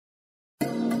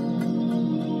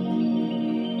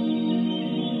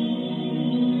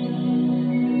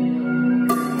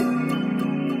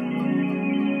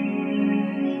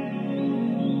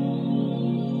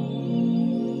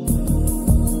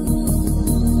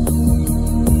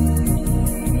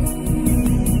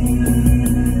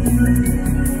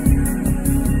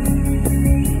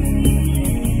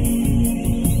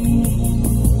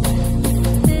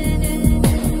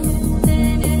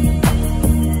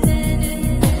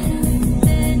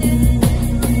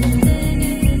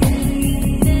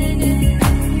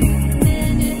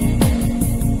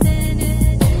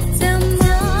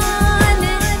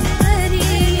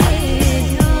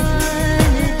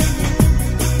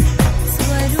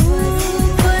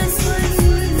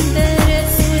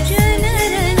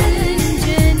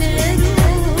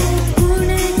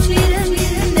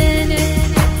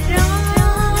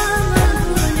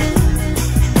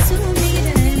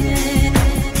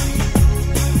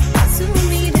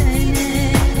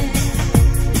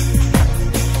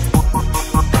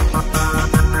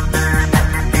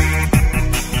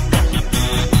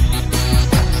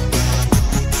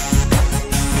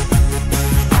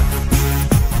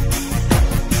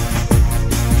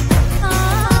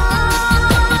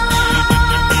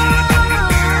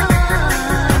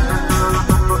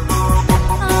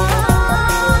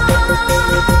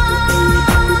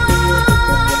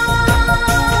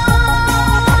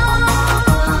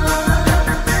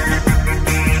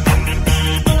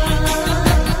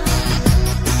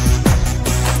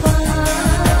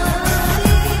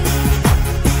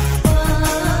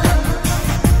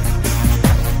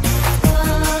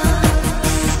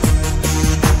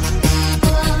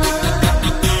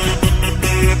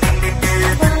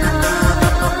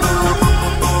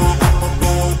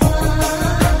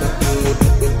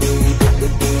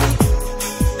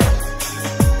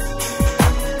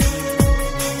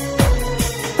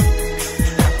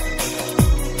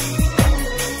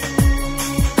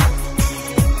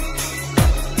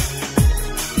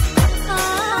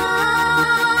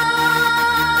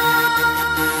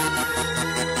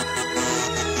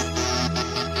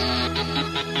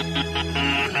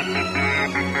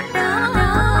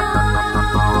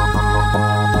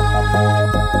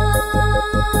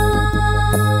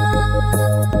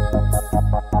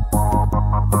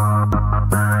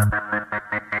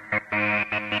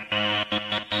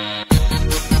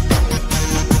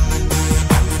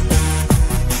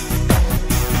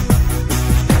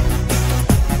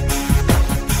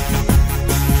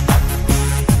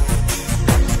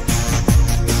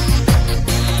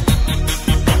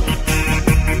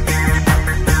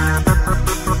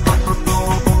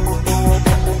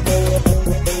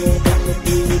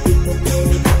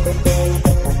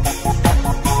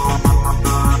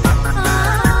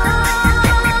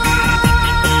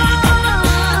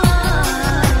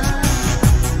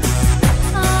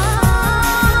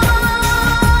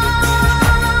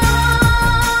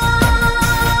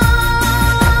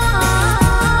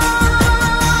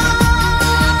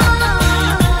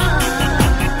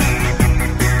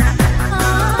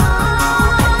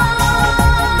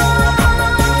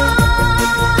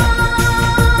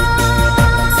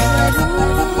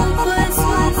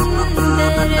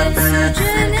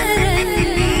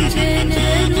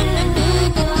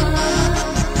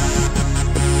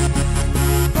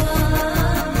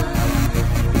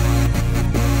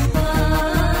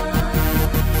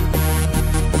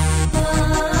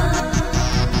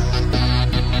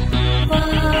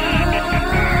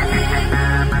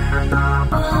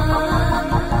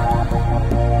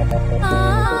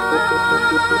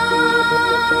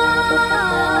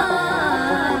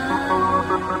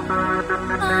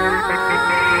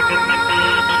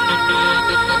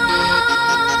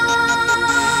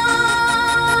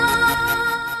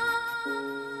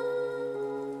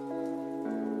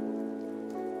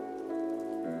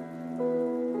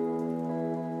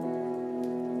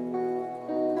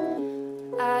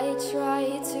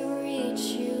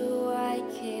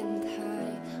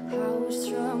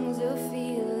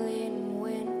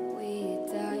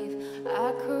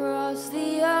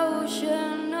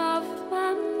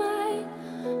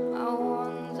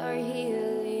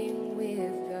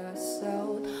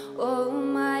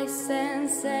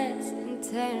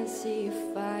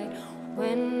intensified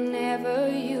whenever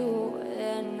you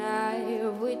and I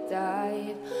would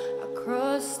dive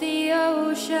across the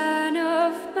ocean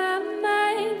of my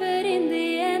mind. But in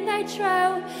the end I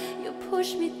drown, you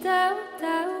push me down,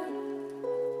 down.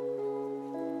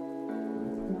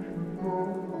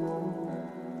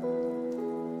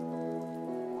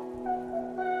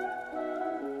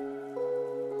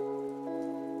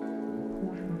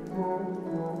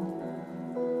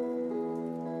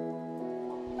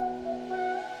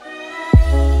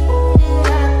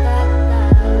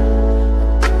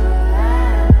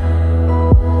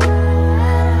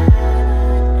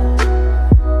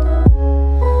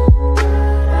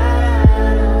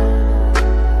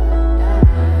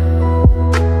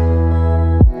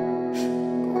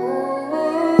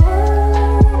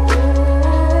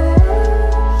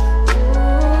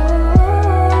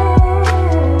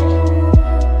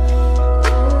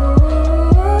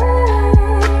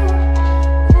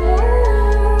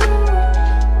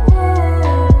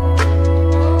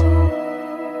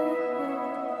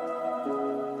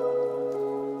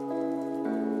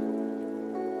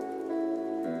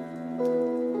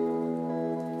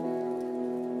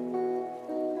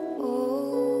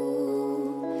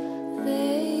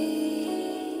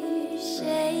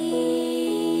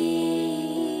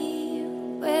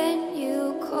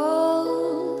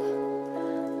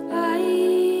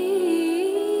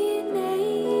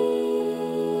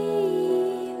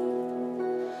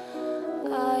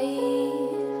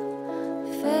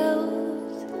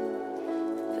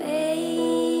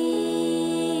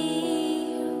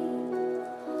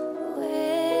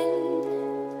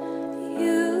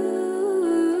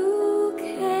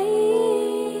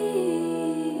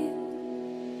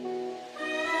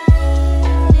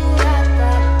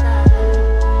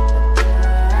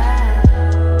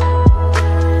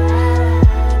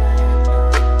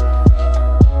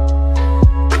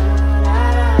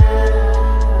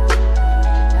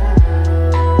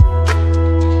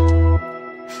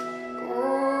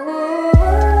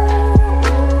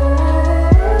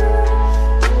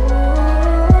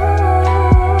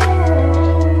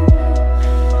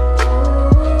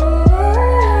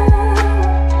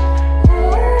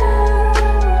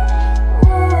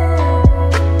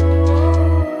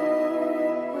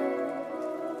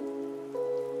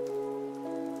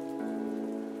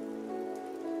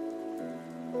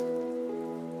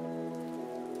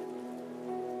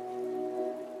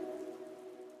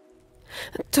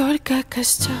 Только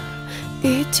костер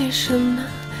и тишина,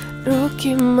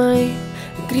 руки мои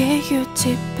греют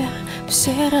тебя.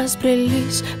 Все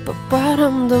разбрелись по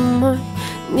парам домой.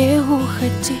 Не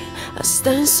уходи,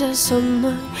 останься со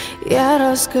мной. Я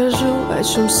расскажу, о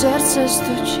чем сердце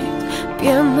стучит.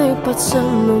 Пьяный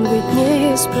пацан, он ведь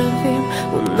неисправим.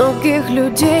 У многих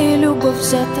людей любовь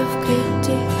взята в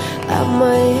кредит, а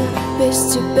моя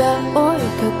без тебя, ой,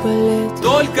 как болит.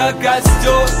 Только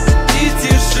костер и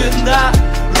тишина,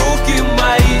 руки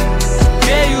мои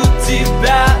греют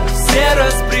тебя. Все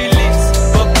разбрелись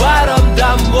по парам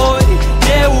домой.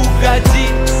 Не уходи,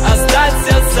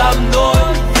 останься со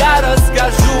мной. Я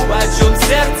расскажу, о чем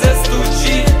сердце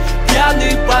стучит.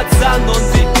 Пьяный пацан, он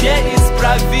ведь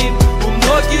неисправим. У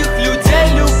многих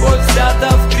людей любовь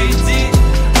взята в кредит,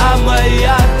 а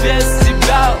моя без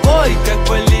тебя, ой, как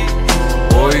болит.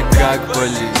 Ой, как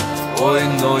болит, ой,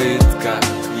 ноет как.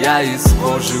 Я из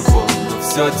кожи вон, но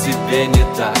все тебе не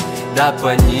так. Да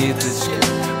по ниточке,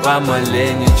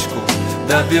 помаленечку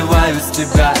добиваюсь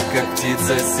тебя, как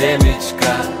птица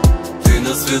семечка. Ты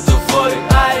на светофоре,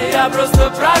 а я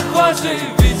просто прохожий.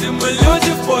 Видимо,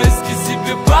 люди в поиске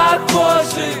себе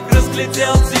похожих.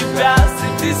 Разглядел тебя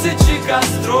среди тысячи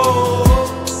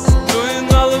костров, ну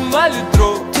и наломали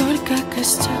дров. Только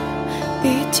костер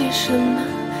и тишина,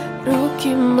 руки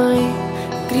мои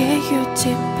греют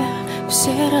тебя.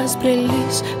 Все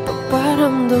разбрелись по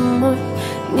парам домой.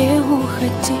 Не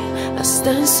уходи,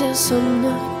 останься со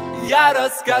мной. Я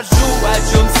расскажу, о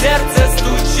чем сердце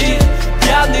стучит.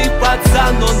 Пьяный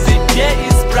пацан, он ведь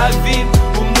неисправим.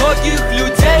 У многих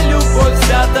людей любовь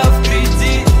взята в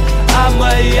кредит, а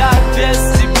моя без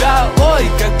тебя, ой,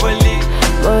 как болит.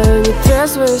 Мое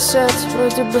нетрезвое сердце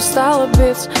вроде бы стало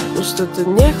биться, но что-то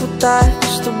не хватает,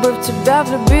 чтобы в тебя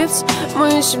влюбиться.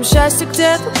 Мы ищем счастье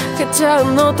где-то, хотя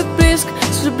оно так близко.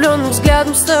 С влюбленным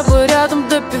взглядом с тобой рядом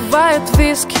допивает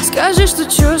виски. Скажи, что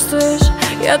чувствуешь,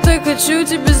 я так хочу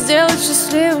тебя сделать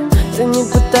счастливым. Ты не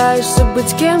пытаешься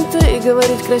быть кем-то и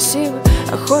говорить красиво,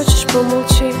 а хочешь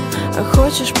помолчи, а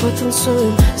хочешь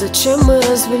потанцуем. Зачем мы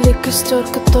развели костер,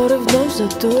 который вновь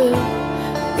задуем?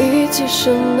 И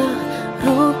тишина,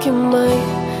 руки мои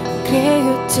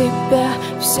грею тебя.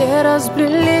 Все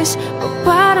разбрелись по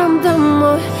парам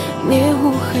домой. Не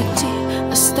уходи,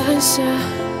 останься.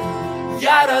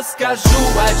 Я расскажу,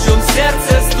 о чем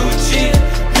сердце стучит.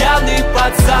 Пьяный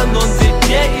пацан, он ведь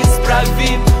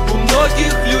неисправим. У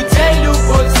многих людей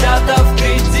любовь взята в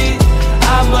кредит,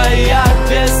 а моя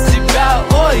без тебя,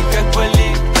 ой, как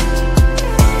болит.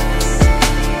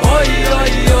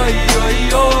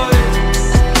 Ой-ой-ой-ой-ой.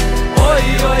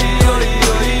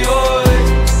 Ой-ой-ой-ой-ой.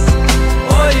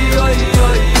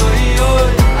 Ой-ой-ой-ой-ой.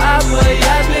 А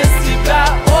моя без тебя,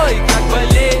 ой, как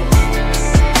болит.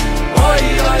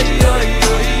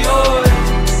 Ой-ой-ой-ой-ой.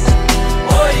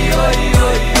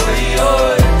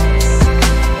 Ой-ой-ой-ой-ой.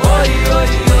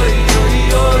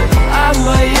 Ой-ой-ой-ой-ой. А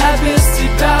моя без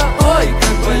тебя, ой,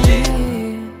 как болит.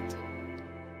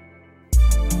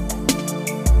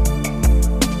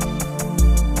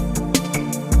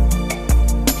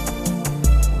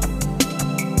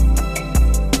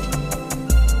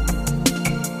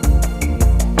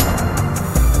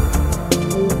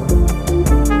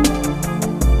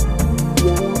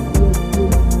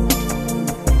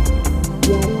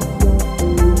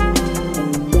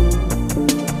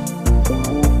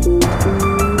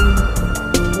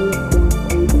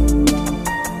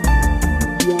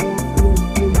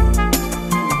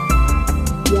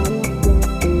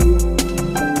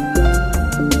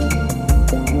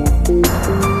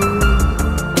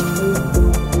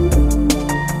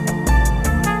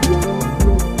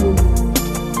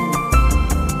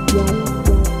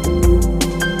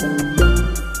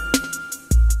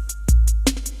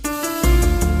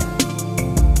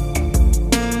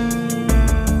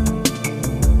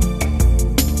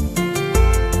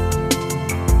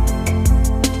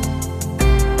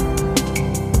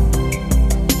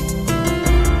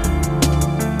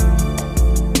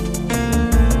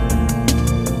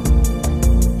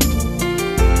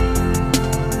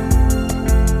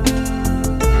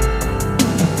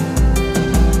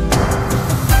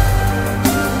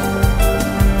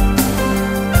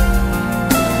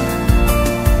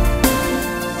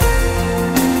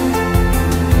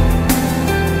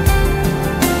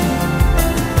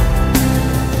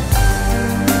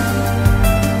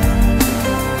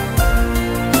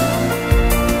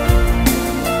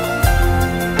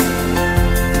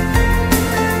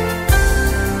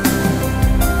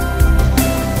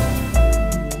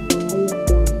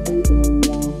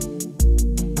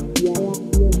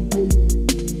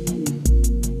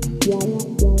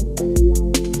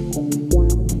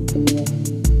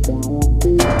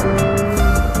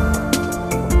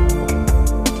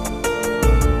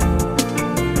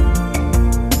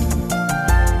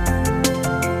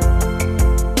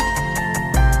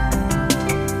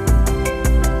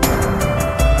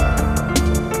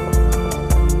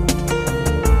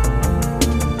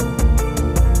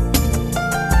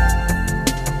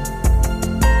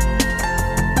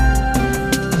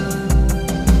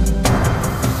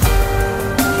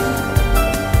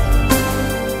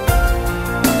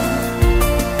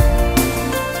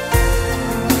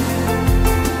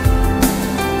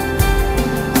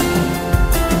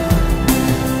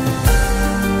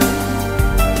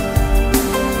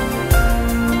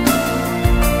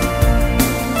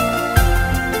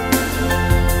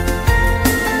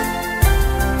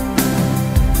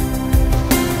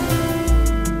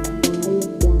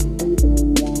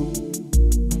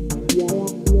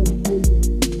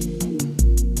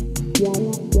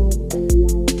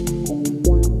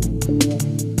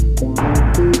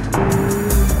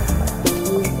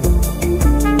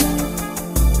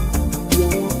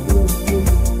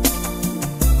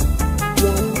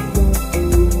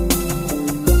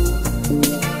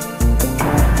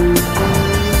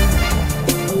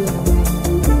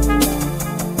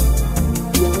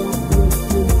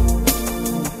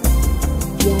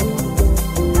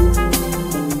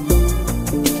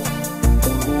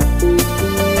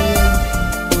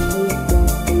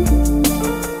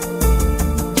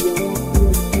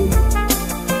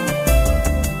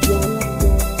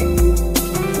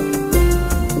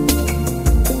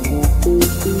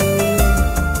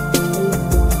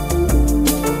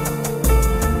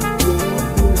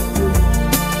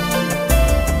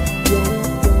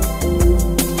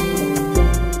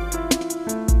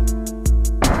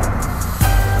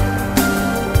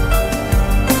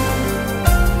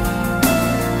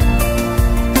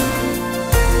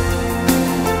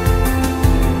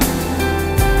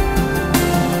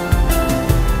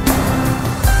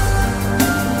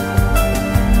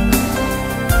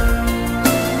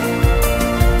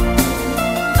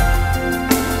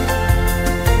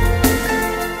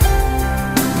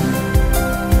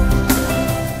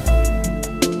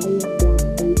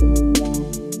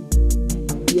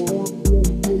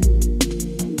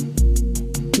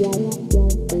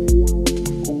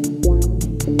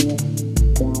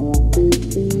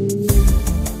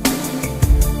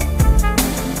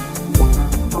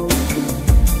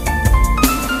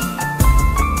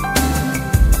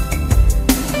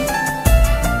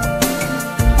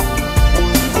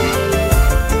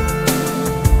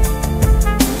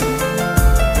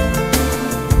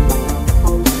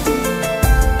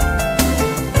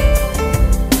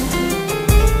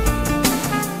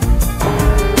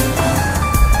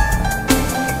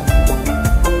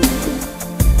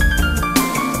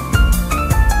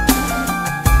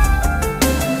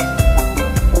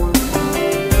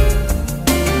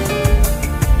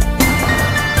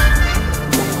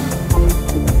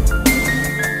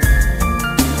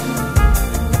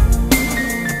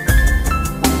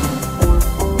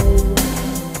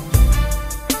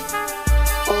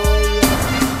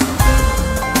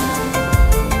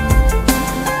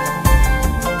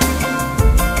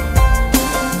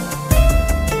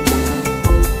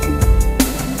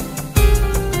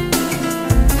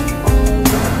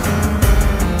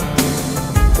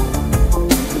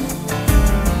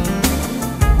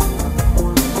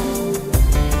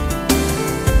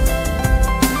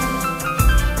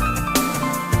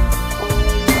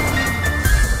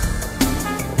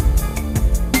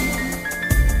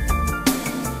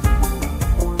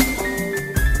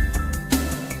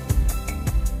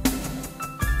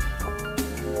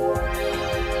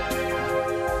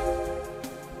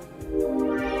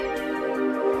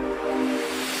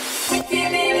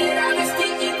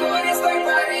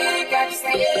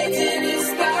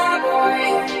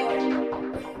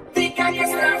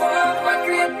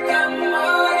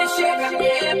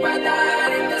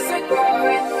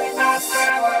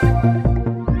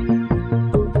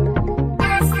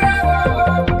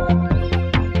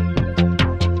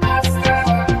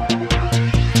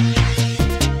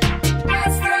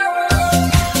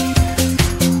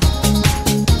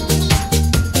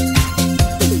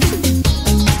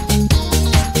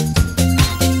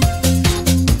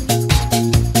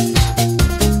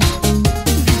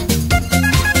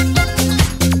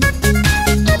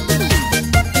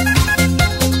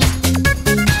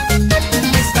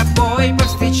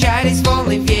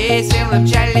 весело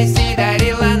мчались и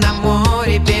дарила на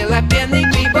море белопенный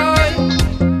прибой.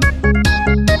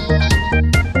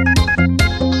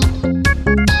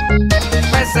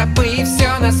 Позабыв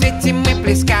все на свете, мы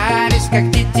плескались, как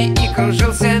дети, и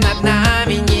кружился над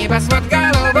нами небосвод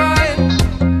головой.